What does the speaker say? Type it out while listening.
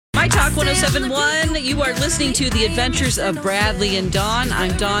Rock 107.1. You are listening to The Adventures of Bradley and Dawn.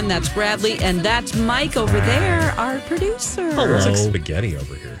 I'm Dawn, that's Bradley, and that's Mike over there, our producer. Oh, there's like spaghetti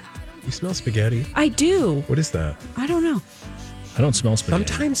over here. You smell spaghetti? I do. What is that? I don't know. I don't smell spaghetti.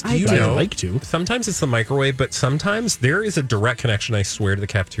 Sometimes, I like to. Sometimes it's the microwave, but sometimes there is a direct connection, I swear, to the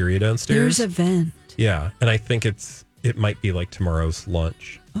cafeteria downstairs. There's a vent. Yeah, and I think it might be like tomorrow's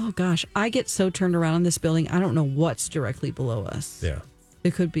lunch. Oh, gosh. I get so turned around in this building, I don't know what's directly below us. Yeah.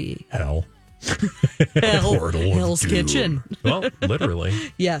 It could be Hell. Hell's Kitchen. Well, literally.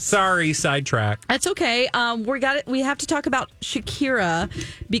 Yes. Sorry, sidetrack. That's okay. We have to talk about Shakira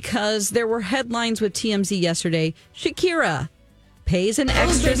because there were headlines with TMZ yesterday. Shakira pays an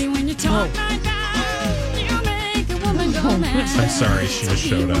extra. I'm sorry, she just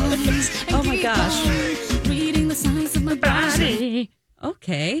showed up. Oh my gosh. Reading the signs of my body.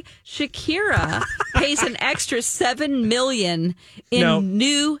 Okay. Shakira pays an extra $7 million in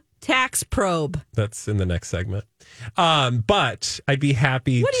new tax probe. That's in the next segment. But I'd be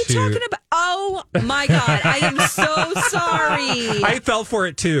happy What are you talking about? Oh, my God. I am so sorry. I fell for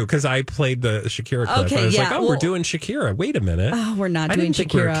it, too, because I played the Shakira clip. Okay, I was yeah, like, we're doing Shakira. Wait a minute. Oh, we're not doing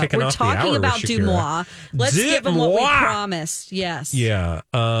Shakira. We're talking about Dumois. Let's give them what we promised. Yes. Yeah.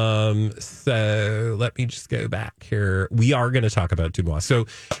 So let me just go back here. We are going to talk about Dumois. So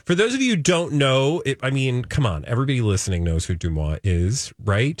for those of you who don't know, come on. Everybody listening knows who Dumois is,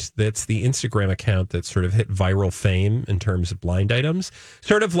 right? That's the Instagram account that sort of hit viral fame in terms of blind items.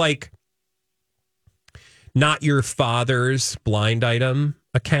 Sort of like Not Your Father's blind item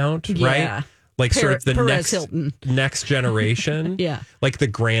account, right? Like sort of the next generation. Yeah. Like the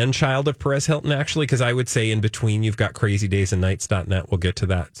grandchild of Perez Hilton, actually, because I would say in between you've got crazydaysandnights.net. We'll get to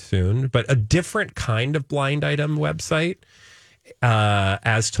that soon. But a different kind of blind item website,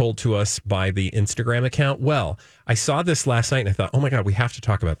 as told to us by the Instagram account. Well, I saw this last night and I thought, oh my God, we have to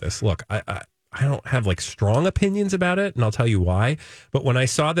talk about this. Look, I don't have like strong opinions about it, and I'll tell you why. But when I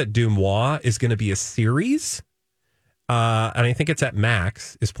saw that Dumois is going to be a series, and I think it's at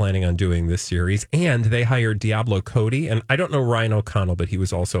Max is planning on doing this series, and they hired Diablo Cody, and I don't know Ryan O'Connell, but he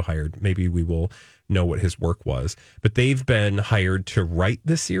was also hired. Maybe we will know what his work was. But they've been hired to write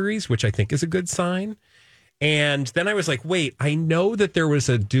the series, which I think is a good sign. And then I was like, wait, I know that there was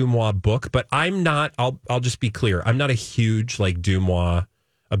a Dumois book, but I'm not, I'll just be clear, I'm not a huge like Dumois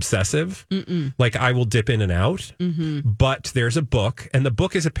obsessive. Mm-mm. Like I will dip in and out, but there's a book, and the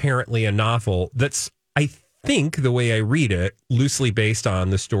book is apparently a novel that's, I think the way I read it, loosely based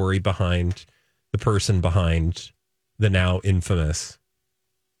on the story behind the person behind the now infamous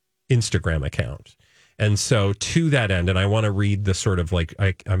Instagram account. And so to that end, and I want to read the sort of like,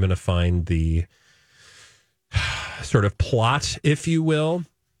 I'm going to find the sort of plot, if you will,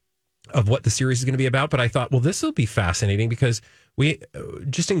 of what the series is going to be about. But I thought, well, this will be fascinating because we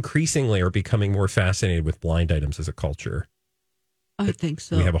just increasingly are becoming more fascinated with blind items as a culture. I think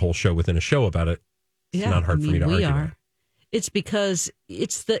so. We have a whole show within a show about it. It's not hard for me to argue that. It's because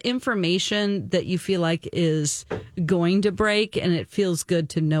it's the information that you feel like is going to break, and it feels good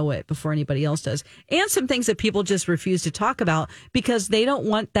to know it before anybody else does. And some things that people just refuse to talk about because they don't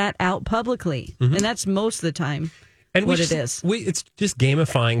want that out publicly. Mm-hmm. And that's most of the time. And it is. It's just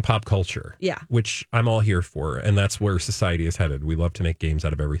gamifying pop culture. Yeah. Which I'm all here for. And that's where society is headed. We love to make games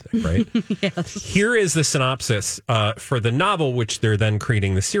out of everything, right? Yes. Here is the synopsis for the novel, which they're then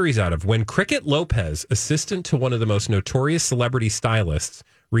creating the series out of. When Cricket Lopez, assistant to one of the most notorious celebrity stylists,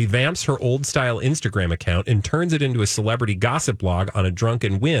 revamps her old-style Instagram account and turns it into a celebrity gossip blog on a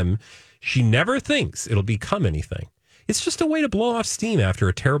drunken whim, she never thinks it'll become anything. It's just a way to blow off steam after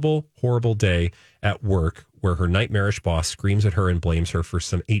a terrible, horrible day at work where her nightmarish boss screams at her and blames her for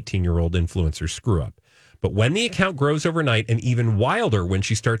some 18-year-old influencer screw-up. But when the account grows overnight, and even wilder when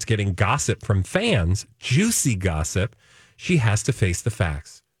she starts getting gossip from fans, juicy gossip, she has to face the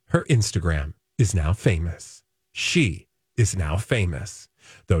facts. Her Instagram is now famous. She is now famous.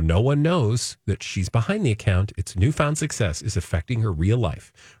 Though no one knows that she's behind the account, its newfound success is affecting her real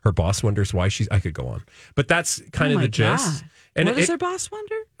life. Her boss wonders why I could go on. But that's kind of the gist. And what does her boss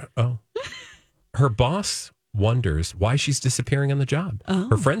wonder? Oh. Her boss wonders why she's disappearing on the job. Oh.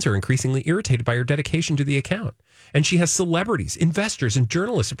 Her friends are increasingly irritated by her dedication to the account. And she has celebrities, investors, and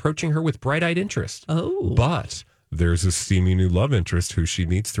journalists approaching her with bright-eyed interest. Oh. But there's a steamy new love interest who she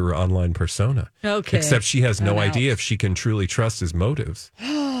meets through her online persona. Okay. Except she has no idea if she can truly trust his motives.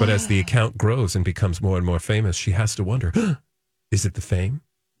 But as the account grows and becomes more and more famous, she has to wonder, is it the fame,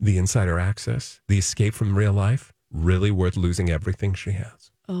 the insider access, the escape from real life, really worth losing everything she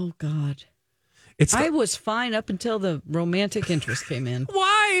has? Oh, God. I was fine up until the romantic interest came in.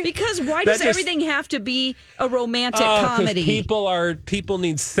 Why? Because why does everything have to be a romantic comedy? People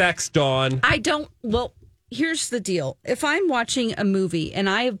need sex, Dawn. I don't. Well, here's the deal. If I'm watching a movie and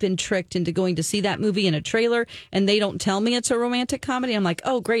I have been tricked into going to see that movie in a trailer and they don't tell me it's a romantic comedy, I'm like,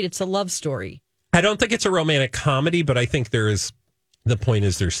 oh, great, it's a love story. I don't think it's a romantic comedy, but I think the point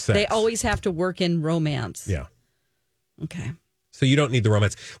is there's sex. They always have to work in romance. Yeah. Okay. So you don't need the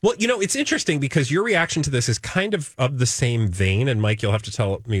romance. Well, it's interesting because your reaction to this is kind of the same vein. And Mike, you'll have to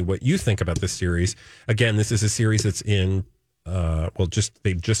tell me what you think about this series. Again, this is a series that's in,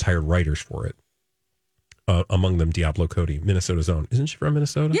 they've just hired writers for it. Among them, Diablo Cody, Minnesota's own. Isn't she from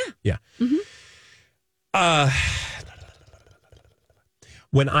Minnesota? Yeah. Yeah. Mm-hmm.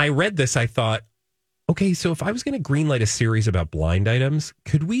 When I read this, I thought, okay, so if I was going to greenlight a series about blind items,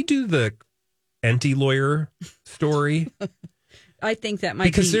 could we do the anti-lawyer story? I think that might be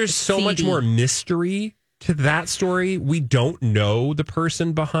because there's so much more mystery to that story. We don't know the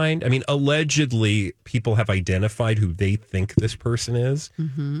person behind. I mean, allegedly, people have identified who they think this person is,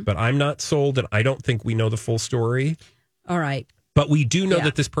 but I'm not sold, and I don't think we know the full story. All right. But we do know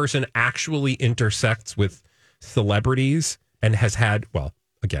that this person actually intersects with celebrities and has had, well,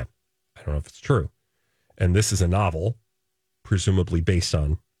 again, I don't know if it's true. And this is a novel, presumably based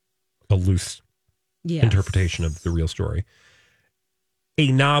on a loose interpretation of the real story. A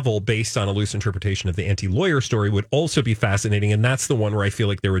novel based on a loose interpretation of the anti-lawyer story would also be fascinating. And that's the one where I feel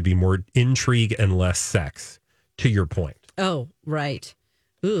like there would be more intrigue and less sex, to your point. Oh, right.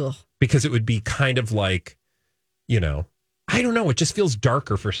 Ugh. Because it would be kind of like, I don't know. It just feels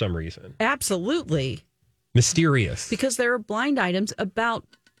darker for some reason. Absolutely. Mysterious. Because there are blind items about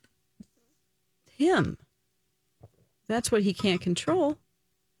him. That's what he can't control,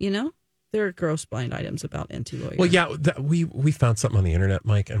 There are gross blind items about anti-lawyer. Well, yeah, we found something on the internet,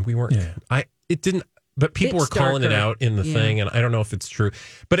 Mike, and we weren't. Yeah. It didn't. But people were calling it out in the thing, and I don't know if it's true.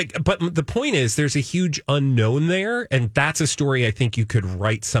 But the point is, there's a huge unknown there, and that's a story I think you could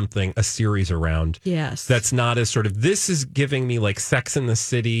write a series around. Yes, that's not as sort of. This is giving me like Sex in the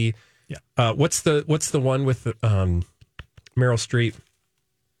City. Yeah. What's the one with Meryl Streep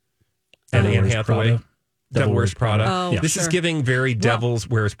and Anne Hathaway? Devil Wears Prada. Oh, this is giving very Devil's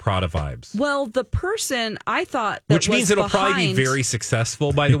Wears Prada vibes. Well, the person I thought that which means it'll probably be very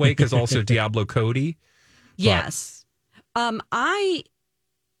successful, by the way, because also Diablo Cody. Yes. I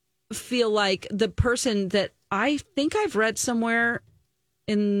feel like the person that I think I've read somewhere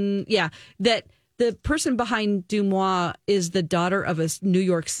that the person behind Dumois is the daughter of a New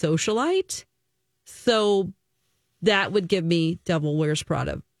York socialite. So that would give me Devil Wears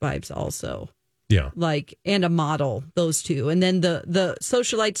Prada vibes also. Yeah. And a model, those two. And then the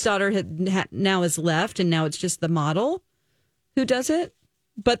socialite's daughter now has left, and now it's just the model who does it.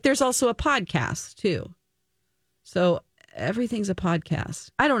 But there's also a podcast, too. So everything's a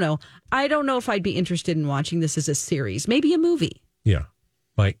podcast. I don't know. I don't know if I'd be interested in watching this as a series. Maybe a movie. Yeah.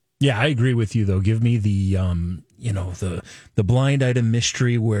 Yeah, I agree with you, though. Give me the, the blind item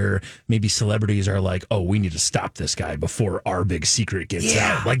mystery where maybe celebrities are like, oh, we need to stop this guy before our big secret gets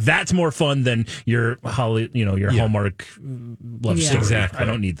out. Like, that's more fun than your Hallmark love story. Exactly. I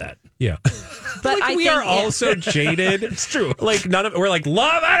don't need that. Yeah. But we are also jaded. It's true. We're like,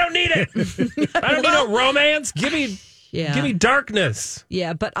 love, I don't need it. I don't need no romance. Give me darkness.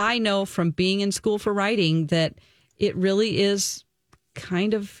 Yeah, but I know from being in school for writing that it really is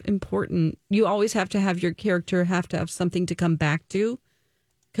kind of important. You always have to have your character have something to come back to,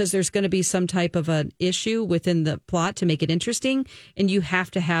 because there's going to be some type of an issue within the plot to make it interesting, and you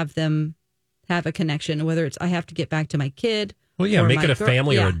have to have them have a connection, whether it's I have to get back to my kid. Well, yeah, make it a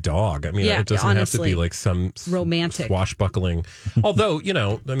family or a dog. I mean, it doesn't honestly, have to be like some romantic swashbuckling. Although,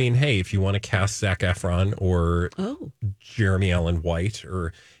 hey, if you want to cast Zac Efron or Jeremy Allen White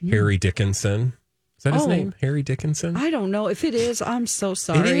or Harry Dickinson. Is that his name? Harry Dickinson? I don't know. If it is, I'm so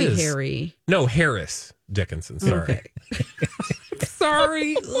sorry, Harry. No, Harris Dickinson. Sorry. Okay.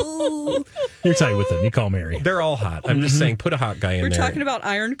 Sorry. You're tight with them. You call him Harry. They're all hot. I'm just saying, put a hot guy in there. We're talking about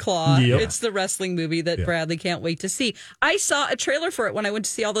Iron Claw. Yep. It's the wrestling movie that Bradley can't wait to see. I saw a trailer for it when I went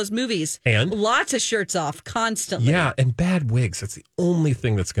to see all those movies. And? Lots of shirts off, constantly. Yeah, and bad wigs. That's the only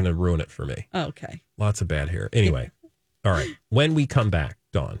thing that's going to ruin it for me. Okay. Lots of bad hair. Anyway. All right. When we come back,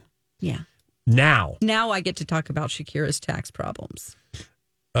 Dawn. Yeah. Now I get to talk about Shakira's tax problems.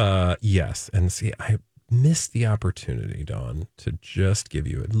 Yes. And see, I missed the opportunity, Dawn, to just give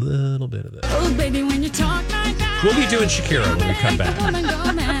you a little bit of this. Oh, baby, when you talk like that, we'll be doing Shakira when we come back.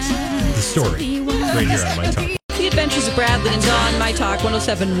 The story right here on My Talk. The Adventures of Bradley and Dawn, My Talk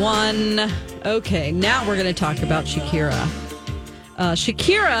 107.1. Okay, now we're going to talk about Shakira.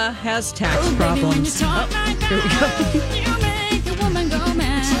 Shakira has tax Oh, baby, when you problems. talk like Here we go. that, you make a woman go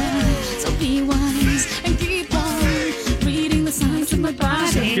mad. So be wise and keep on reading the signs of my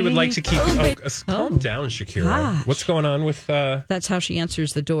body. She would like to keep. Calm down, Shakira. Gosh. What's going on with? That's how she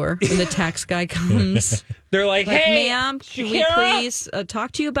answers the door when the tax guy comes. They're like, hey, ma'am, can we Shakira?" please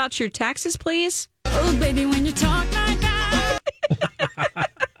talk to you about your taxes, please? Oh, baby, when you talk like that.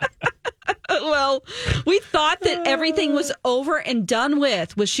 Well, we thought that everything was over and done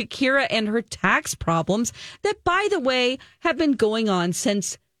with Shakira and her tax problems that, by the way, have been going on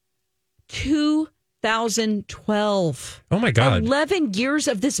since 2012. Oh my God. 11 years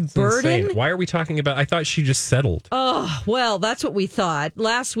of this It's burden. insane. Why are we talking about? I thought she just settled. Oh, well, that's what we thought.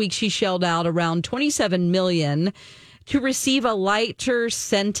 Last week she shelled out around $27 million to receive a lighter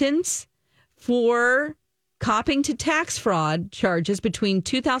sentence for copping to tax fraud charges between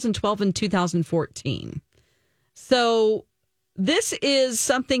 2012 and 2014. So this is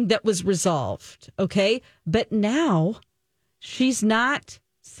something that was resolved, okay? But now she's not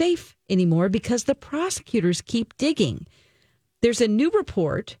safe anymore because the prosecutors keep digging. There's a new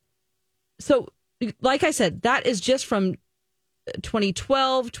report. So, like I said, that is just from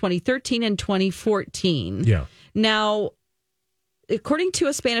 2012, 2013, and 2014. Yeah. Now, according to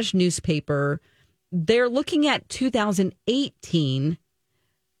a Spanish newspaper, they're looking at 2018,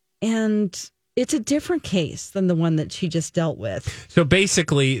 and it's a different case than the one that she just dealt with. So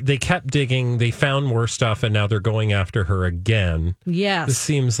basically, they kept digging. They found more stuff, and now they're going after her again. Yes. This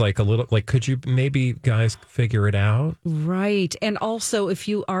seems like a little like, could you maybe guys figure it out? Right. And also, if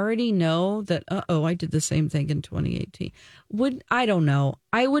you already know that, I did the same thing in 2018, I don't know.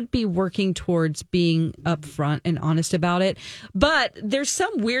 I would be working towards being upfront and honest about it. But there's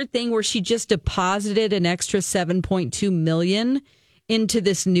some weird thing where she just deposited an extra $7.2 million into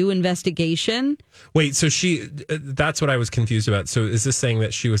this new investigation. Wait, so that's what I was confused about. So is this saying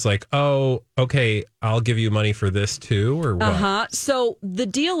that she was like, oh, okay, I'll give you money for this too, or what? Uh-huh. So the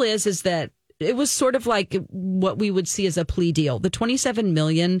deal is that it was sort of like what we would see as a plea deal. The $27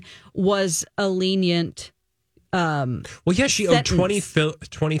 million was a lenient Well, yeah, she owed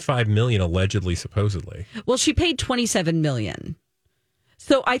 $25 million allegedly, supposedly. Well, she paid $27 million.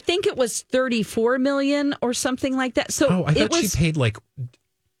 So I think it was $34 million or something like that. So I thought she paid like,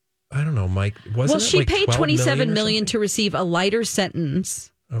 I don't know, Mike. Wasn't she it like paid $27 $27 million to receive a lighter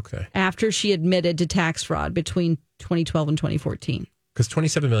sentence. Okay. After she admitted to tax fraud between 2012 and 2014. Because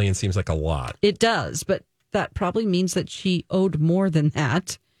 $27 million seems like a lot. It does, but that probably means that she owed more than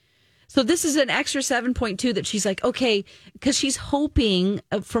that. So this is an extra 7.2 that she's like, okay, because she's hoping,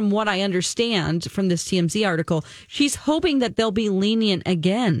 from what I understand from this TMZ article, she's hoping that they'll be lenient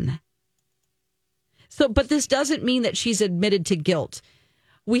again. So, but this doesn't mean that she's admitted to guilt.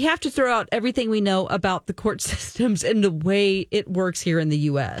 We have to throw out everything we know about the court systems and the way it works here in the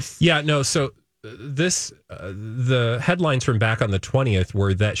U.S. Yeah, no, so this, the headlines from back on the 20th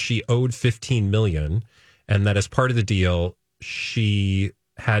were that she owed $15 million, and that as part of the deal, she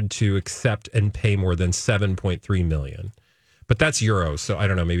had to accept and pay more than 7.3 million. But that's euros, so I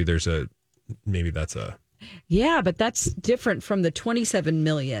don't know, maybe that's a Yeah, but that's different from the 27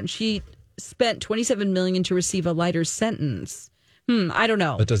 million. She spent 27 million to receive a lighter sentence. I don't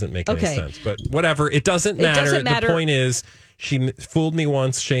know. That doesn't make any sense, but whatever, it doesn't matter. Doesn't matter. The point is, she fooled me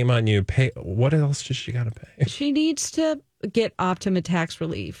once, shame on you. Pay. What else does she got to pay? She needs to get Optima tax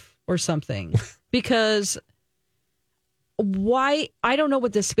relief or something because why? I don't know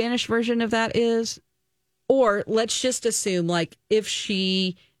what the Spanish version of that is. Or let's just assume, like, if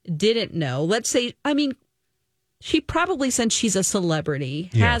she didn't know, let's say, I mean, she probably, since she's a celebrity,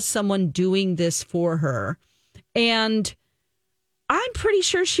 has someone doing this for her. And I'm pretty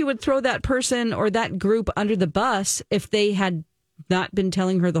sure she would throw that person or that group under the bus if they had not been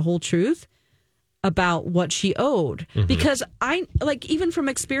telling her the whole truth about what she owed. Mm-hmm. Because even from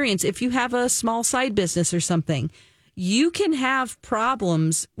experience, if you have a small side business or something, you can have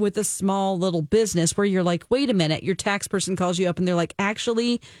problems with a small little business where you're like, wait a minute, your tax person calls you up and they're like,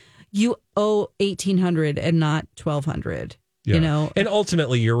 actually, you owe $1,800 and not $1,200. Yeah. You know, and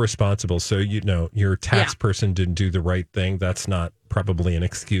ultimately you're responsible. So, your tax person didn't do the right thing. That's not probably an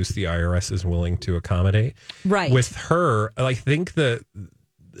excuse the IRS is willing to accommodate. Right. With her, I think and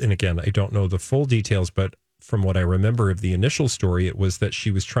again, I don't know the full details, but from what I remember of the initial story, it was that she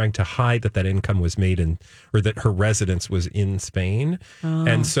was trying to hide that income was made or that her residence was in Spain. Oh.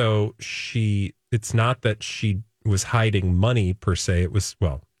 And so it's not that she was hiding money per se. It was,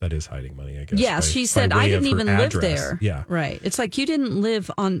 that is hiding money, I guess. Yeah, she said, I didn't even live there. Yeah. Right. It's like you didn't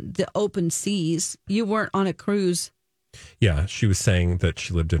live on the open seas. You weren't on a cruise. Yeah, she was saying that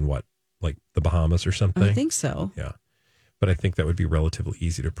she lived in what, like the Bahamas or something? I think so. Yeah. but I think that would be relatively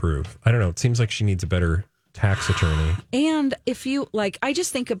easy to prove. I don't know. It seems like she needs a better tax attorney. And if you like, I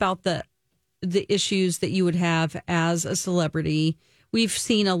just think about the issues that you would have as a celebrity. We've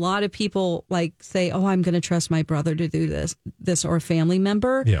seen a lot of people like say, "Oh, I'm going to trust my brother to do this or a family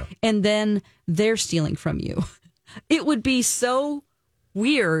member," and then they're stealing from you. It would be so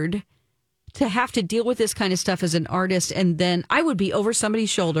weird to have to deal with this kind of stuff as an artist, and then I would be over somebody's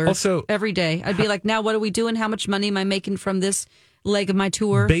shoulder also, every day. I'd be like, now what are we doing? How much money am I making from this leg of my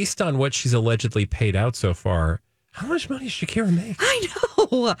tour? Based on what she's allegedly paid out so far, how much money does Shakira make? I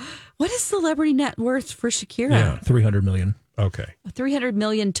know. What is celebrity net worth for Shakira? Yeah, $300 million. Okay. 300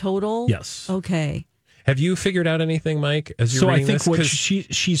 million total? Yes. Okay. Have you figured out anything, Mike, as you're so reading I think this? what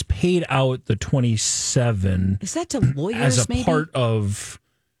she's paid out the 27 is that to lawyers as a maybe? part of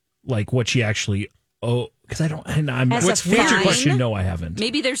like what she actually because I don't and I'm as what's a future fine? question? No, I haven't.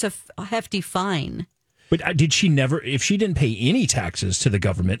 Maybe there's a hefty fine. But did she never? If she didn't pay any taxes to the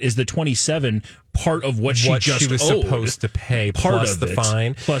government, is the 27 part of what she just was owed, supposed to pay part plus of the it,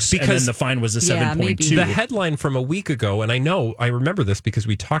 fine? Plus, and then the fine was the 7.2. The headline from a week ago, and I remember this because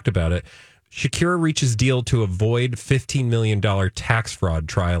we talked about it. Shakira reaches deal to avoid $15 million tax fraud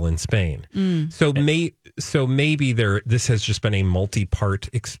trial in Spain. So maybe this has just been a multi-part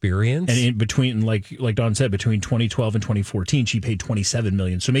experience. And in between, like Dawn said, between 2012 and 2014, she paid $27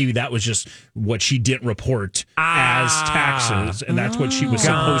 million. So maybe that was just what she didn't report as taxes, and that's what she was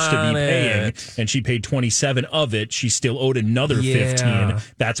supposed to be paying. And she paid 27 of it. She still owed another 15.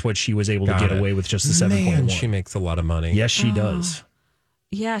 That's what she was able to get away with, just the 7.1. She makes a lot of money. Yes, she does.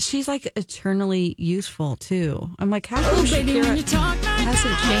 Yeah, she's like eternally useful too. I'm like, how come Shakira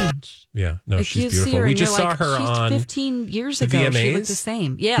hasn't changed? Yeah, no, like, she's beautiful. We just saw her on 15 years ago. VMAs. She looked the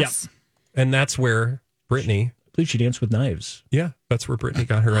same. Yes, and that's where Britney. I believe she danced with knives. Yeah, that's where Britney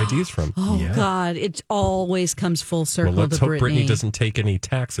got her ideas from. God, it always comes full circle. Well, let's to hope Britney doesn't take any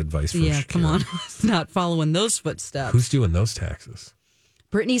tax advice from Shakira. Come on, it's not following those footsteps. Who's doing those taxes?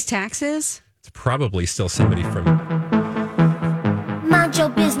 Britney's taxes? It's probably still somebody from. Mind your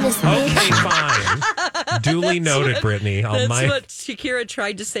business, bitch. Okay, fine. Duly noted, Britney. That's what Shakira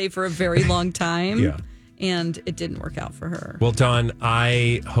tried to say for a very long time. Yeah. And it didn't work out for her. Well, Dawn,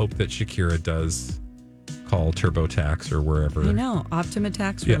 I hope that Shakira does call TurboTax or wherever. I know. Optima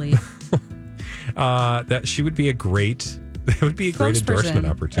Tax Relief. That she would be a great... That would be a great endorsement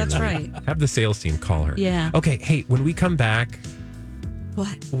opportunity. That's right. Have the sales team call her. Yeah. Okay, hey, when we come back...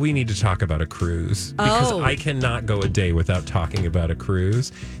 What? We need to talk about a cruise because I cannot go a day without talking about a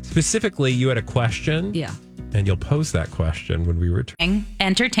cruise. Specifically, you had a question. Yeah. And you'll pose that question when we return.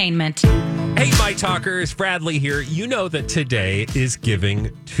 Entertainment. Hey, my talkers, Bradley here. You know that today is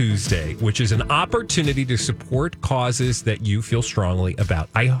Giving Tuesday, which is an opportunity to support causes that you feel strongly about.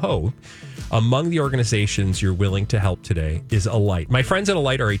 I hope among the organizations you're willing to help today is Alight. My friends at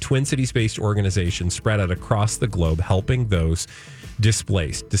Alight are a Twin Cities-based organization spread out across the globe, helping those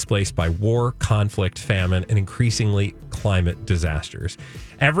displaced by war, conflict, famine, and increasingly climate disasters.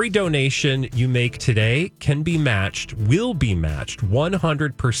 Every donation you make today will be matched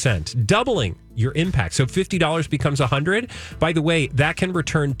 100%, doubling your impact. So $50 becomes $100. By the way, that can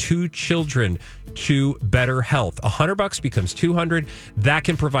return 2 children to better health. $100 becomes $200. That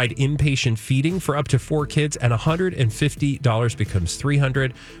can provide inpatient feeding for up to 4 kids, and $150 becomes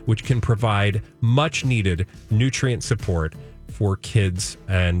 $300, which can provide much needed nutrient support for kids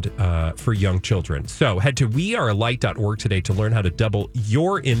and for young children. So head to wearealight.org today to learn how to double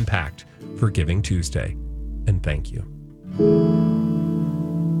your impact for Giving Tuesday. And thank you.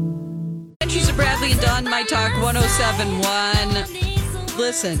 Adventures of Bradley and Dawn, My Talk 107.1.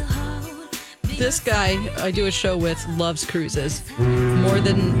 Listen, this guy I do a show with loves cruises more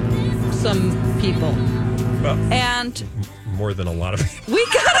than some people. Well, and more than a lot of people. We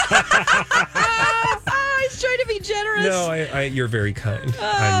got he's trying to be generous. No, you're very kind.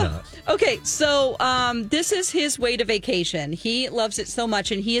 I'm not. Okay, so this is his way to vacation. He loves it so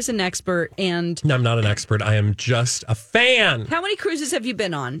much, and he is an expert. And No, I'm not an expert. I am just a fan. How many cruises have you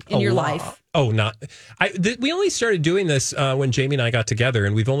been on in your life? Oh, not. We only started doing this when Jamie and I got together,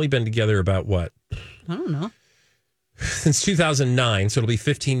 and we've only been together about what? I don't know. Since 2009, so it'll be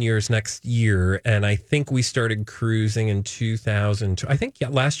 15 years next year. And I think we started cruising in 2000. I think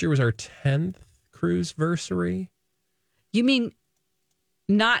last year was our 10th cruise-versary. You mean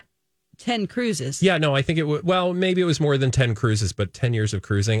not 10 cruises? Yeah, no, I think it was, well, maybe it was more than 10 cruises, but 10 years of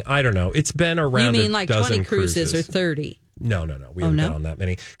cruising. I don't know. It's been around. You mean like 20 cruises or 30? No. We haven't been on that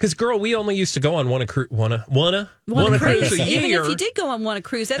many. Because, girl, we only used to go on one cruise a year. Even if you did go on one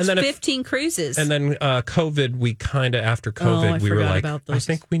cruise, that's 15 cruises. And then COVID, after COVID, we were like, I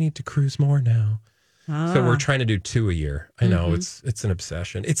think we need to cruise more now. So we're trying to do 2 a year. I know it's an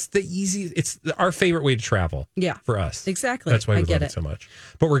obsession. It's the easy. It's our favorite way to travel. Yeah, for us. Exactly. That's why we love get it so much.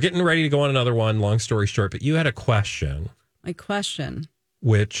 But we're getting ready to go on another one. Long story short, but you had a question. My question,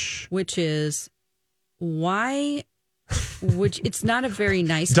 which is why? Which it's not a very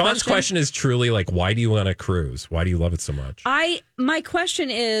nice. Dawn's question is truly like, why do you want to cruise? Why do you love it so much? My question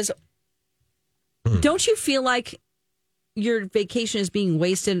is, don't you feel like your vacation is being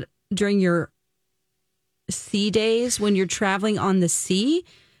wasted during your sea days when you're traveling on the sea?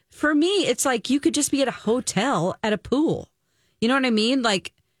 For me, it's like you could just be at a hotel at a pool. You know what I mean?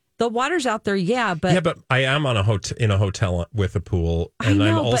 Like the water's out there, but I am on in a hotel with a pool, and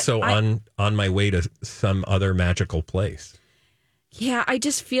I'm also on my way to some other magical place. Yeah, I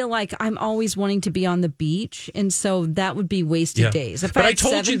just feel like I'm always wanting to be on the beach, and so that would be wasted days. If I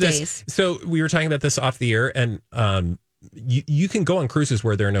told you this, so we were talking about this off the air, and you can go on cruises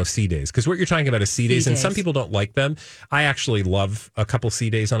where there are no sea days, because what you're talking about is sea days, and some people don't like them. I actually love a couple sea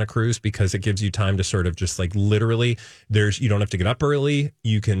days on a cruise because it gives you time to sort of just like literally you don't have to get up early.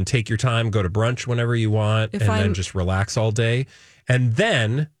 You can take your time, go to brunch whenever you want, then just relax all day. And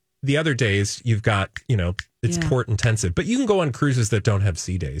then the other days you've got, it's port intensive, but you can go on cruises that don't have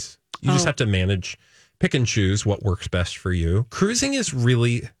sea days. You just have to pick and choose what works best for you. Cruising is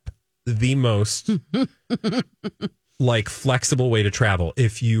really the most like flexible way to travel.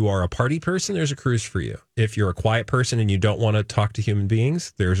 If you are a party person, there's a cruise for you. If you're a quiet person and you don't want to talk to human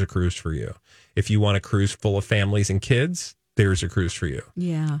beings, there's a cruise for you. If you want a cruise full of families and kids, there's a cruise for you.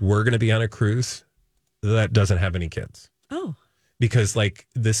 Yeah. We're going to be on a cruise that doesn't have any kids. Oh. Because like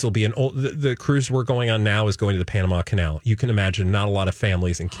this will be the cruise we're going on now is going to the Panama Canal. You can imagine not a lot of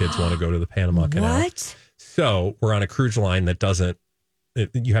families and kids want to go to the Panama Canal. What? So we're on a cruise line that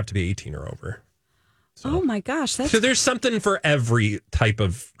you have to be 18 or over. So. Oh my gosh! So there's something for every type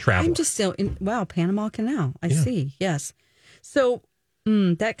of travel. I'm just so Panama Canal. I see. Yes. So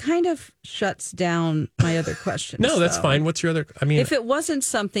that kind of shuts down my other questions. No, that's fine. What's your other? I mean, if it wasn't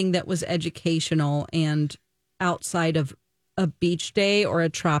something that was educational and outside of a beach day or a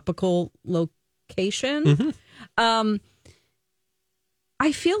tropical location, I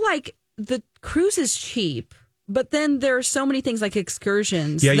feel like the cruise is cheap. But then there are so many things like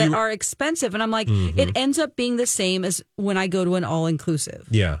excursions that are expensive. And I'm like, it ends up being the same as when I go to an all-inclusive.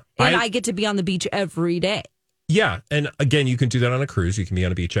 Yeah. And I get to be on the beach every day. Yeah. And again, you can do that on a cruise. You can be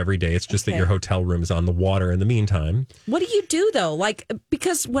on a beach every day. It's just that your hotel room is on the water in the meantime. What do you do, though? Like,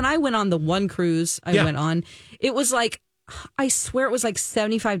 because when I went on the one cruise I went on, it was like, I swear it was like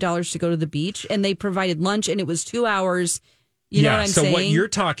 $75 to go to the beach. And they provided lunch, and it was 2 hours. You know what I'm saying? So what you're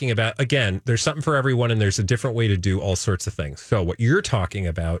talking about, again, there's something for everyone, and there's a different way to do all sorts of things. So what you're talking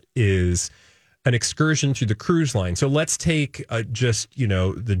about is an excursion to the cruise line. So let's take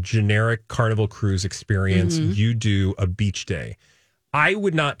the generic Carnival cruise experience. You do a beach day. I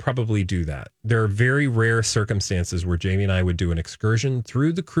would not probably do that. There are very rare circumstances where Jamie and I would do an excursion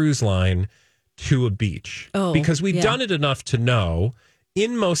through the cruise line to a beach. Because we've done it enough to know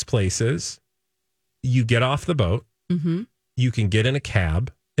in most places, you get off the boat. You can get in a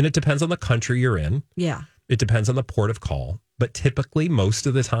cab, and it depends on the country you're in. Yeah. It depends on the port of call. But typically, most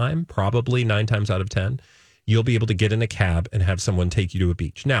of the time, probably 9 times out of 10, you'll be able to get in a cab and have someone take you to a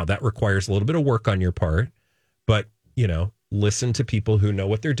beach. Now, that requires a little bit of work on your part, but, listen to people who know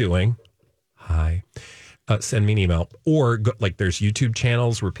what they're doing. Hi. Send me an email. Or, there's YouTube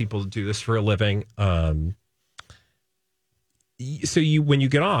channels where people do this for a living. So when you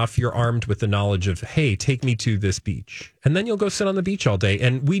get off, you're armed with the knowledge of, hey, take me to this beach. And then you'll go sit on the beach all day.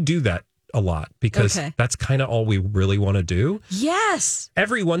 And we do that a lot because that's kind of all we really want to do. Yes.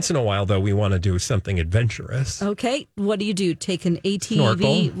 Every once in a while, though, we want to do something adventurous. Okay. What do you do? Take an ATV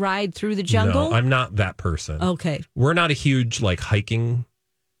Snorkel. Ride through the jungle? No, I'm not that person. Okay. We're not a huge hiking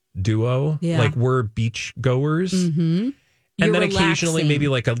duo. Yeah. We're beach goers. And then occasionally maybe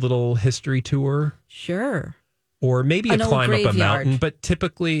a little history tour. Sure. Or maybe a climb up a mountain, but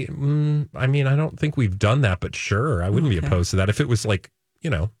typically, I don't think we've done that, but sure, I wouldn't be opposed to that. If it was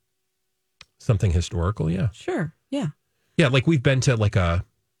something historical, yeah. Sure, yeah. Yeah, we've been to a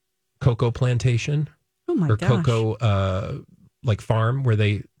cocoa plantation. Oh my gosh. Or cocoa, farm where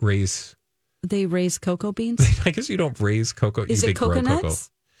they raise... They raise cocoa beans? I guess you don't raise cocoa. Is it coconuts?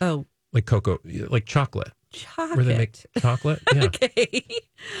 Oh. Like cocoa, like chocolate. Chocolate. Where they make chocolate? Yeah.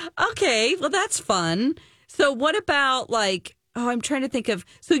 Okay, well that's fun. So what about I'm trying to think of,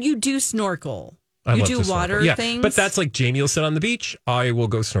 so you do snorkel. You do water things? But that's Jamie will sit on the beach. I will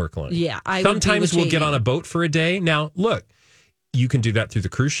go snorkeling. Yeah. Sometimes we'll get on a boat for a day. Now, look, you can do that through the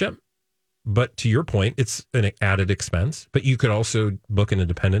cruise ship. But to your point, it's an added expense. But you could also book an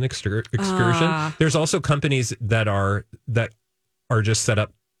independent excursion. There's also companies that are just set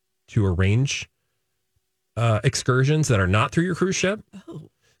up to arrange excursions that are not through your cruise ship. Oh.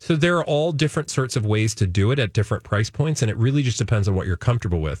 So there are all different sorts of ways to do it at different price points, and it really just depends on what you're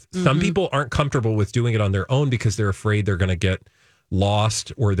comfortable with. Some people aren't comfortable with doing it on their own because they're afraid they're going to get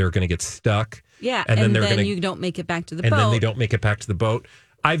lost or they're going to get stuck. Yeah, and then you don't make it back to the boat. boat. And then they don't make it back to the boat.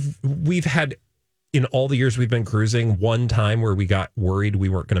 We've had, in all the years we've been cruising, one time where we got worried we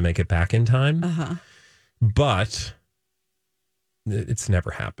weren't going to make it back in time. But it's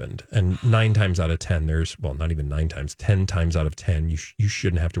never happened. And 9 times out of 10, not even 9 times, 10 times out of 10, you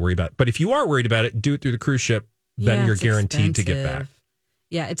shouldn't have to worry about it. But if you are worried about it, do it through the cruise ship. Then you're guaranteed to get back.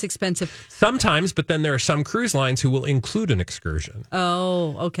 Yeah, it's expensive. Sometimes, but then there are some cruise lines who will include an excursion.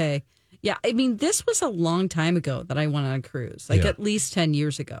 Oh, okay. Yeah, I mean, this was a long time ago that I went on a cruise, at least 10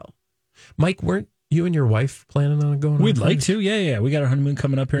 years ago. Mike, weren't you and your wife planning on going on We'd a like cruise? to, yeah. We got our honeymoon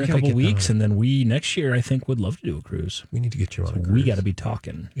coming up here in a couple weeks, and then we, next year, I think, would love to do a cruise. We need to get you on a cruise. We got to be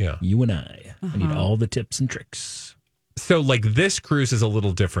talking. Yeah. You and I. I need all the tips and tricks. So, this cruise is a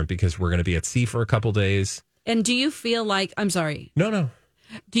little different because we're going to be at sea for a couple days. And do you feel like, I'm sorry. No.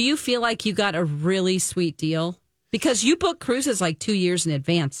 Do you feel like you got a really sweet deal? Because you book cruises 2 years in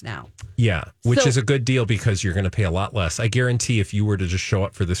advance now. Yeah, which is a good deal because you're going to pay a lot less. I guarantee if you were to just show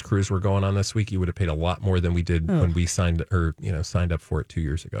up for this cruise we're going on this week, you would have paid a lot more than we did when we signed up for it 2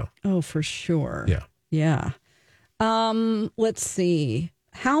 years ago. Oh, for sure. Yeah. Yeah. Let's see.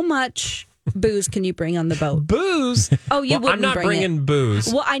 How much booze can you bring on the boat? Booze? Oh, you wouldn't I'm not bringing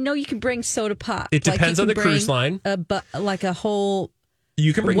booze. Well, I know you can bring soda pop. It depends on the cruise line. A whole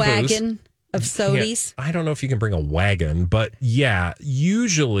you can bring wagon booze. Of sodies. I don't know if you can bring a wagon, but yeah,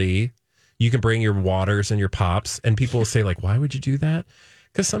 usually you can bring your waters and your pops. And people will say, why would you do that?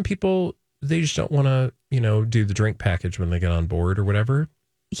 Because some people, they just don't want to, do the drink package when they get on board or whatever.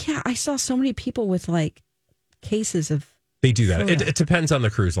 Yeah, I saw so many people with cases of. They do that. Soda. It depends on the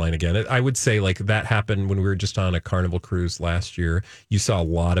cruise line again. I would say that happened when we were just on a Carnival cruise last year. You saw a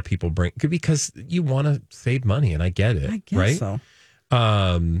lot of people bring, because you want to save money, and I get it. I guess right?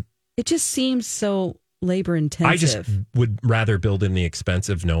 So. It just seems so labor intensive. I just would rather build in the expense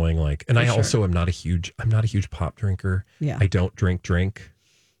of knowing also am not a huge pop drinker. Yeah. I don't drink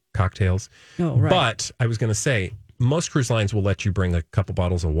cocktails. Oh, right. But I was going to say, most cruise lines will let you bring a couple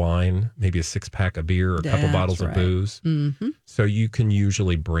bottles of wine, maybe a 6-pack of beer or a couple bottles of booze. Mm-hmm. So you can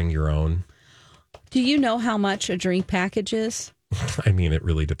usually bring your own. Do you know how much a drink package is? I mean, it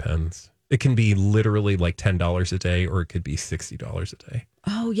really depends. It can be literally $10 a day, or it could be $60 a day.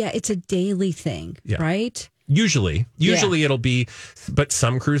 Oh, yeah. It's a daily thing, right? Usually it'll be, but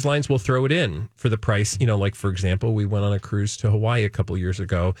some cruise lines will throw it in for the price. For example, we went on a cruise to Hawaii a couple years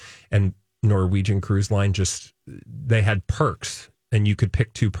ago, and Norwegian Cruise Line they had perks, and you could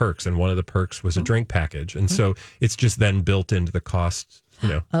pick 2 perks, and one of the perks was a drink package. And so it's just then built into the cost,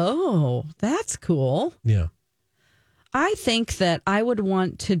 Oh, that's cool. Yeah. I think that I would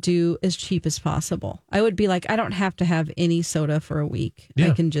want to do as cheap as possible. I would be I don't have to have any soda for a week. Yeah.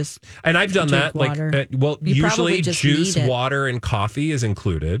 I can just and I've done that. Water. Usually juice, water, and coffee is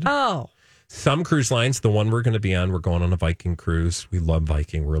included. Oh. Some cruise lines, the one we're going to be on, we're going on a Viking cruise. We love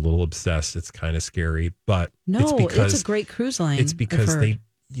Viking. We're a little obsessed. It's kind of scary, but it's a great cruise line. It's because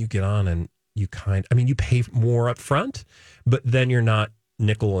you get on and you pay more up front, but then you're not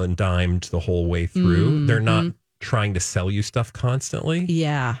nickel and dimed the whole way through. Mm-hmm. They're not trying to sell you stuff constantly.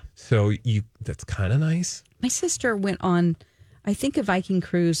 Yeah. So that's kind of nice. My sister went on, I think, a Viking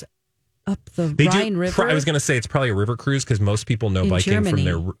cruise up the Rhine River. I was going to say it's probably a river cruise because most people know Viking Germany. from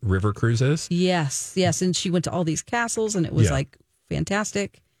their river cruises. Yes. And she went to all these castles, and it was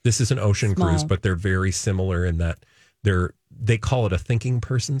fantastic. This is an ocean cruise, but they're very similar in that they call it a thinking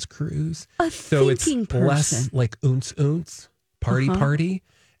person's cruise. So it's less like oonce party.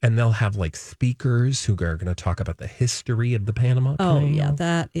 And they'll have speakers who are going to talk about the history of the Panama Canal. Oh, yeah,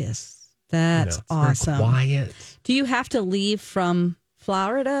 that's awesome. Very quiet. Do you have to leave from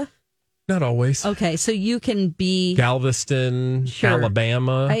Florida? Not always. Okay, so you can be Galveston,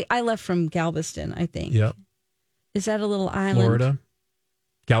 Alabama. I left from Galveston, I think. Yep. Is that a little island? Florida.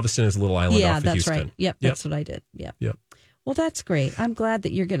 Galveston is a little island off of Houston. Right. Yep, that's what I did. Yep. Well, that's great. I'm glad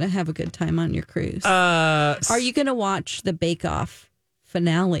that you're going to have a good time on your cruise. Are you going to watch the Bake Off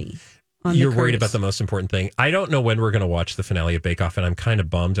finale? You're worried about the most important thing. I don't know when we're going to watch the finale of Bake Off, and I'm kind of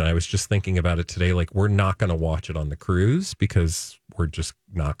bummed. And I was just thinking about it today. We're not going to watch it on the cruise because we're just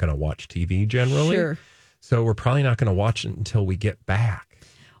not going to watch TV generally. Sure. So we're probably not going to watch it until we get back.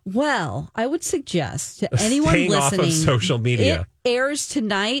 Well, I would suggest to anyone Staying off listening, of social media. It airs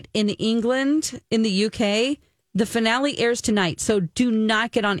tonight in England, in the UK. The finale airs tonight, so do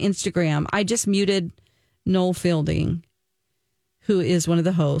not get on Instagram. I just muted Noel Fielding, who is one of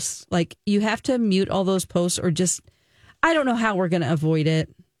the hosts. Like, you have to mute all those posts, or just, I don't know how we're going to avoid it.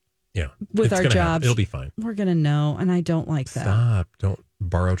 Yeah. With It's our gonna happen. jobs. It'll be fine. We're going to know, and I don't like that. Stop. Don't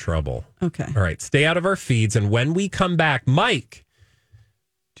borrow trouble. Okay. All right. Stay out of our feeds. And when we come back, Mike,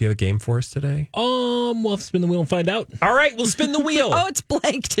 do you have a game for us today? We'll have to spin the wheel and find out. All right. We'll spin the wheel. Oh, it's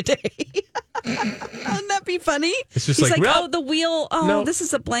blank today. Wouldn't that be funny? It's just He's like, like, well, oh, the wheel. Oh, no. this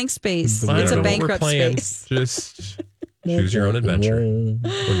is a blank space. I don't It's know a what we're bankrupt playing. space. Just choose your own adventure when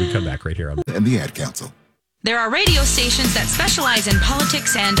we come back right here on And the Ad Council. There are radio stations that specialize in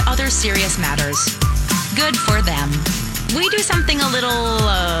politics and other serious matters. Good for them. We do something a little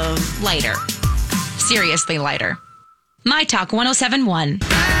lighter. Seriously lighter. My Talk 1071.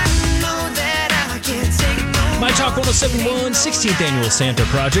 My Talk 1071 16th Annual Santa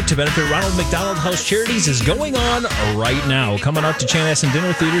Project to benefit Ronald McDonald House Charities is going on right now. Coming out to Chanhassen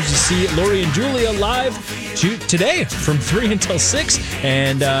Dinner Theaters to see Lori and Julia live today from 3 until 6.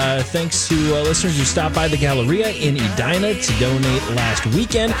 And thanks to listeners who stopped by the Galleria in Edina to donate last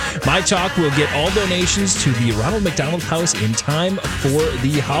weekend. My Talk will get all donations to the Ronald McDonald House in time for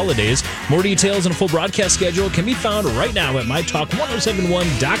the holidays. More details and a full broadcast schedule can be found right now at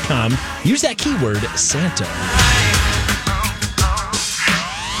mytalk1071.com. Use that keyword Santa.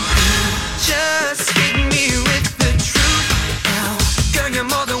 Just hit me with the truth now. Girl, you're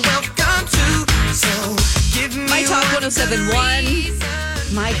more than welcome to. So give me My Talk one 1071.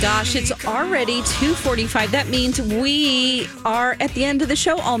 My gosh, it's already 2:45. That means we are at the end of the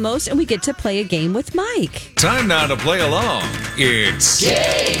show almost, and we get to play a game with Mike. Time now to play along. It's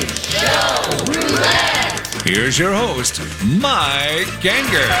Game Show Roulette. Here's your host, Mike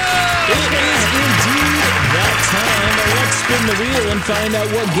Ganger. It is indeed that time. Let's spin the wheel and find out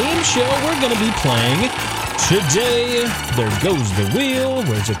what game show we're going to be playing today. There goes the wheel.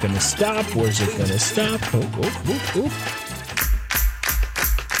 Where's it going to stop? Where's it going to stop? Oh, oh, oh, oh.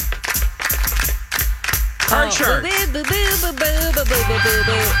 Card Shark.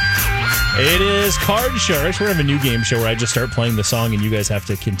 It is Card Sharks. We're having a new game show where I just start playing the song and you guys have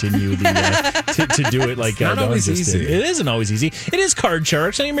to continue the to do it like not Dawn always just easy. did. It isn't always easy. It is Card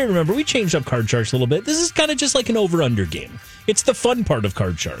Sharks. And you may remember, we changed up Card Sharks a little bit. This is kind of just like an over-under game. It's the fun part of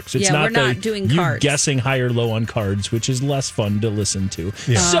Card Sharks. It's Yeah, not we're not doing you cards. guessing high or low on cards, which is less fun to listen to.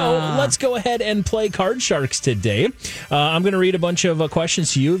 Yeah. So let's go ahead and play Card Sharks today. I'm going to read a bunch of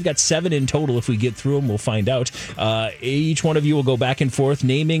questions to you. We've got 7 in total. If we get through them, we'll find out. Each one of you will go back and forth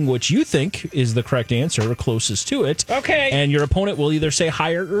naming what you think is the correct answer or closest to it. Okay. And your opponent will either say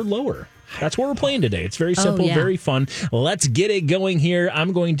higher or lower. That's what we're playing today. It's very simple, yeah. very fun. Let's get it going here.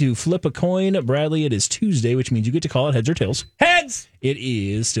 I'm going to flip a coin. Bradley, it is Tuesday, which means you get to call it heads or tails. Heads. It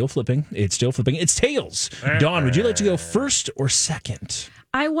is still flipping. It's still flipping. It's tails. Dawn, would you like to go first or second?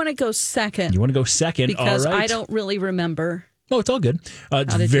 I want to go second You want to go second? because all right. I don't really remember. Oh, it's all good.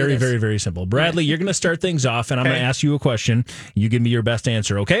 It's to do very, this. very, very simple. Bradley, you're going to start things off, and I'm going to ask you a question. You give me your best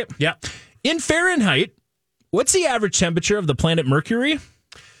answer, okay? Yeah. In Fahrenheit, what's the average temperature of the planet Mercury?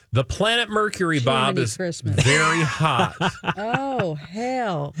 The planet Mercury, Bob, Jiminy is Christmas. very hot. Oh,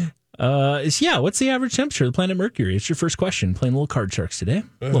 hell. What's the average temperature of the planet Mercury? It's your first question. Playing a little Card Sharks today.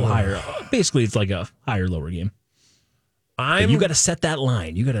 A little higher. Basically, it's like a higher, lower game. But you got to set that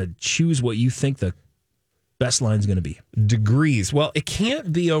line. You got to choose what you think the best line's going to be. Degrees. Well, it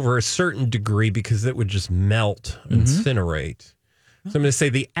can't be over a certain degree because it would just melt, incinerate. So I'm going to say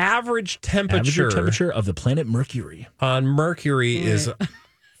the average temperature of the planet Mercury. on Mercury is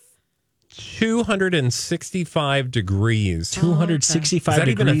 265 degrees. 265 Is that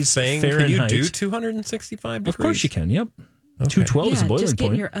even a degrees thing? Fahrenheit. Can you do 265 degrees? Of course you can. Yep. 212 is Yeah, the boiling just get in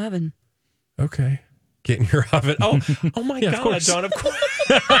point. your oven. Okay. Get in your oven. Oh my Yeah, of God, course. Dawn, of course.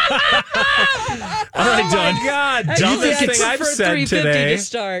 All right, Dawn. God, I dumbest think thing I've for said 350 today. to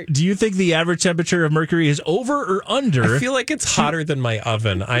start. Do you think the average temperature of Mercury is over or under? I feel like it's hotter than my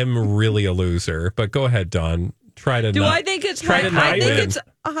oven. I'm really a loser. But go ahead, Dawn. Try to Do not, I think it's try hot? to not I think win. it's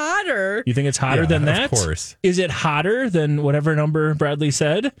hotter. You think it's hotter than that? Of course. Is it hotter than whatever number Bradley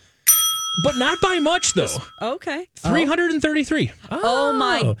said? But not by much, though. Okay. 333. Oh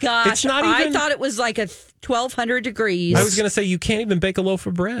my gosh. It's not I even- thought it was like a 1,200 degrees. I was going to say you can't even bake a loaf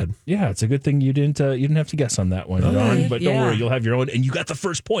of bread. Yeah, it's a good thing you didn't have to guess on that one, Dawn. But don't Yeah. worry, you'll have your own, and you got the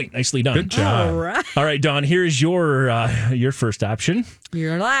first point. Nicely done. Good job. All right. All right, Dawn. Here's your first option.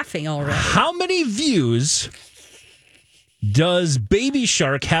 You're laughing already. How many views does Baby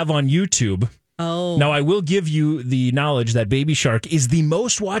Shark have on YouTube Oh. Now, I will give you the knowledge that Baby Shark is the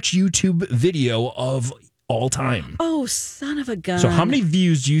most watched YouTube video of all time. Oh, son of a gun. So how many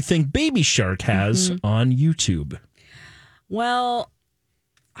views do you think Baby Shark has on YouTube? Well,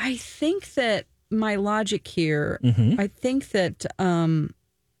 I think that my logic here, I think that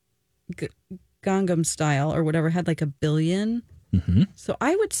Gangnam Style or whatever had like 1 billion. So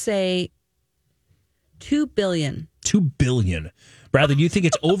I would say 2 billion. 2 billion. Bradley, do you think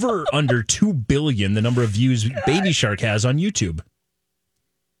it's over or under 2 billion, the number of views Baby Shark has on YouTube?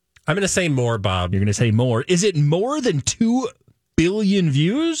 I'm going to say more, Bob. You're going to say more. Is it more than 2 billion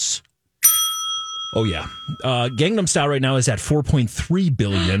views? Oh, yeah. Gangnam Style right now is at 4.3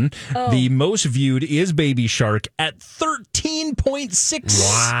 billion. The most viewed is Baby Shark at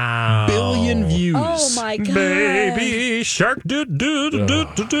 13.6 billion views. Oh, my God. Baby Shark, do.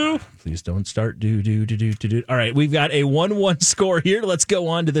 Please don't start do. All right, we've got a 1-1 score here. Let's go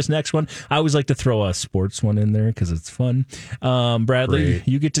on to this next one. I always like to throw a sports one in there because it's fun. Bradley, Great.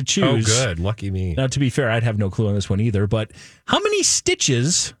 you get to choose. Oh, good. Lucky me. Now, to be fair, I'd have no clue on this one either, but how many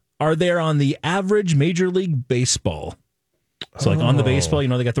stitches are there on the average Major League Baseball? So, like on the baseball,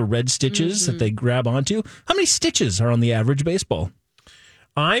 they got the red stitches that they grab onto. How many stitches are on the average baseball?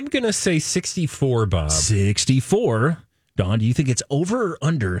 I'm going to say 64, Bob. 64. Dawn, do you think it's over or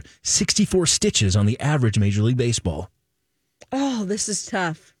under 64 stitches on the average Major League Baseball? Oh, this is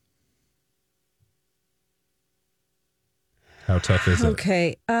tough. How tough is it?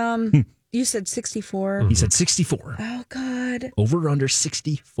 Okay. You said 64. He said 64. Oh, God. Over or under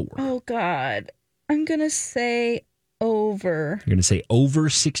 64? Oh, God. I'm going to say over. You're going to say over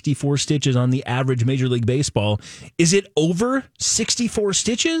 64 stitches on the average Major League Baseball. Is it over 64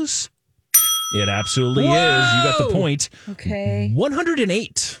 stitches? It absolutely is. You got the point. Okay.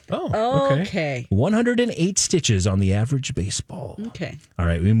 108. Oh, okay. Okay. 108 stitches on the average baseball. Okay. All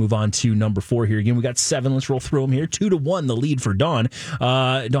right, we move on to number 4 here. Again, we got 7. Let's roll through them here. 2-1, the lead for Dawn.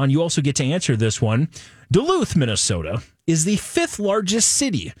 Dawn, you also get to answer this one. Duluth, Minnesota is the 5th largest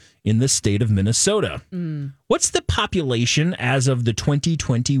city in the state of Minnesota. What's the population as of the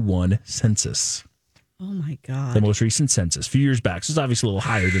 2021 census? Oh, my God. The most recent census, a few years back. So it's obviously a little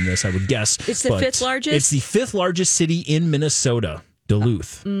higher than this, I would guess. It's the but 5th largest? It's the 5th largest city in Minnesota,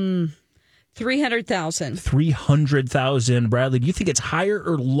 Duluth. 300,000. 300,000. Bradley, do you think it's higher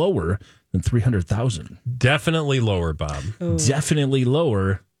or lower than 300,000? Definitely lower, Bob. Oh. Definitely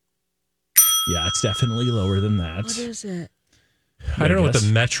lower. Yeah, it's definitely lower than that. What is it? I don't know what guess.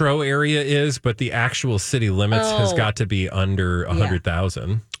 the metro area is, but the actual city limits has got to be under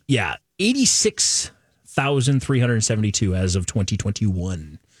 100,000. Yeah, 86,372 as of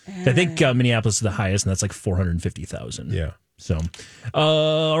 2021. I think Minneapolis is the highest, and that's like 450,000. Yeah. So,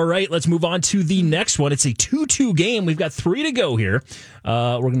 all right, let's move on to the next one. It's a 2-2 game. We've got 3 to go here.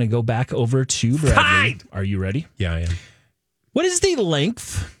 We're going to go back over to Bradley. Fight! Are you ready? Yeah, I am. What is the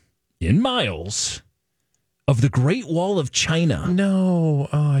length in miles of the Great Wall of China? No.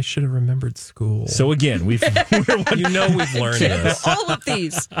 Oh, I should have remembered school. So again, we've you know we've learned this. All of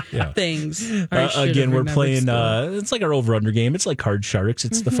these Yeah. things. I should again, have we're remembered playing. school. It's like our over/under game. It's like Card Sharks.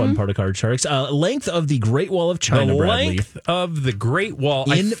 It's the fun part of Card Sharks. Length of the Great Wall of China, The Bradley, length of the Great Wall,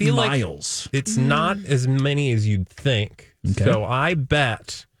 I in feel miles. like it's not as many as you'd think. Okay. So I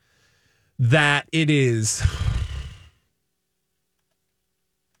bet that it is.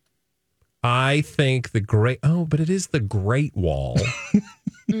 I think but it is the Great Wall.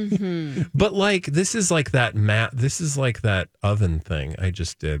 But like, this is like that oven thing I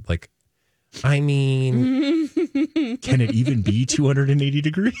just did. Like, I mean, Can it even be 280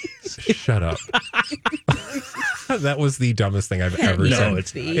 degrees? shut up. That was the dumbest thing I've ever No, said.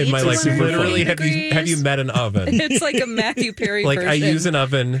 it's not. In my life, super literally, funny. have you met an oven? It's like a Matthew Perry Like, version. I use an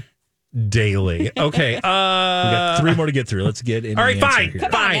oven daily. Okay. We got 3 more to get through. Let's get in. All right, the answer fine. here. Come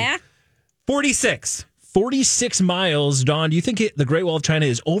on, Fine. Matt. 46. 46 miles. Dawn, do you think the Great Wall of China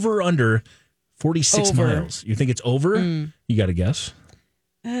is over or under 46 Over. miles? You think it's over? You got to guess.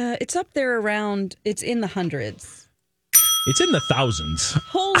 It's up there around, it's in the hundreds. It's in the thousands.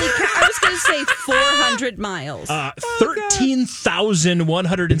 Holy cow. I was going to say 400 miles.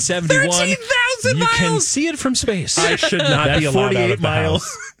 13,171. 13,000 You can miles! see it from space. I should not That be allowed out 48 of the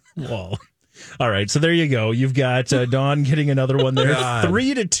miles house. wall. All right, so there you go. You've got Dawn getting another one there. God.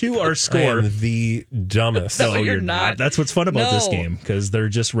 3-2 our I score. am the dumbest. No, you're not. That's what's fun about this No. game, because they're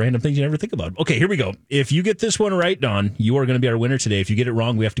just random things you never think about. Okay, here we go. If you get this one right, Dawn, you are going to be our winner today. If you get it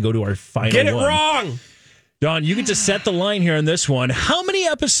wrong, we have to go to our final Get it one. wrong. Dawn, you get to set the line here on this one. How many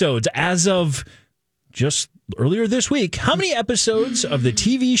episodes, as of just earlier this week, how many episodes of the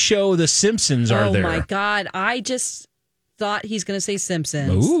TV show The Simpsons are there? Oh, my God. I just thought he's going to say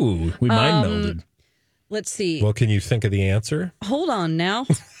Simpsons. Ooh, we mind melded. Let's see. Well, can you think of the answer? Hold on now.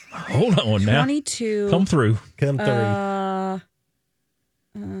 Hold on now. 22. Come through. Come through.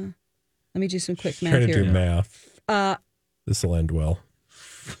 Let me do some quick math Trying to here. do math. This will end well.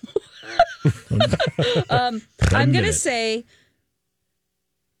 I'm going to say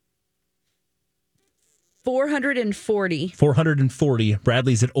 440. 440.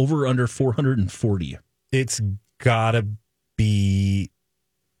 Bradley's at over or under 440. It's gotta be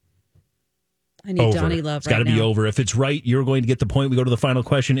I need over. Donnie Love It's right got to now. be over. If it's right, you're going to get the point. We go to the final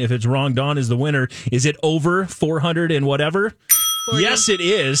question. If it's wrong, Dawn is the winner. Is it over 400 and whatever? 40? Yes, it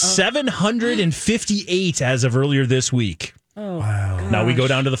is. 758 as of earlier this week. Oh, wow. Now we go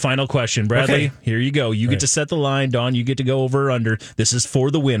down to the final question. Bradley, Okay. here you go. You get to set the line. Dawn, you get to go over or under. This is for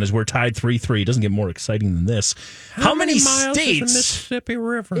the win as we're tied 3-3. It doesn't get more exciting than this. How many miles is the states? Mississippi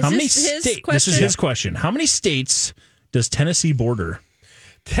River? Is How many this his states? This question? is his question. How many states does Tennessee border?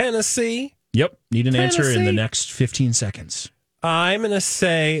 Tennessee. Yep. Need an answer in the Tennessee? next 15 seconds. I'm gonna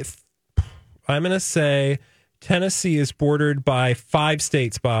say Tennessee is bordered by 5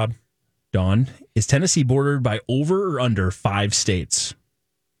 states, Bob. Dawn, is Tennessee bordered by over or under 5 states?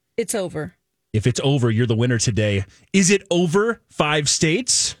 it's over. If it's over, you're the winner today. Is it over 5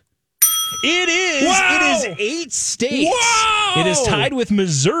 states? It is. Wow! It is 8 states. Wow! It is tied with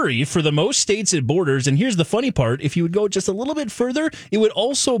Missouri for the most states it borders. And here's the funny part. If you would go just a little bit further, it would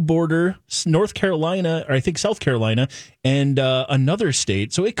also border North Carolina, or I think South Carolina, and another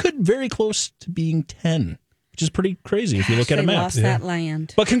state. So it could very close to being 10, which is pretty crazy if you look at a They map. lost that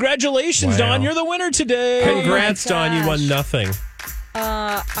land. But congratulations, Wow. Dawn. You're the winner today. Congrats, my Don. You won gosh. nothing.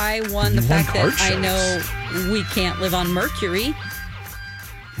 I won the You won fact car that I shows. know we can't live on Mercury,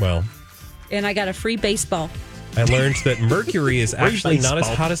 Well, and I got a free baseball. I learned that Mercury is actually not as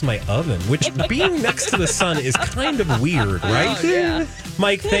baseball. hot as my oven, which being next to the sun is kind of weird, right? Oh, yeah.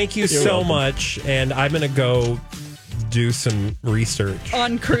 Mike, thank you so welcome. much. And I'm going to go do some research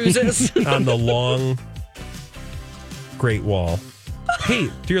On cruises. on the long Great Wall. Hey,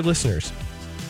 dear listeners,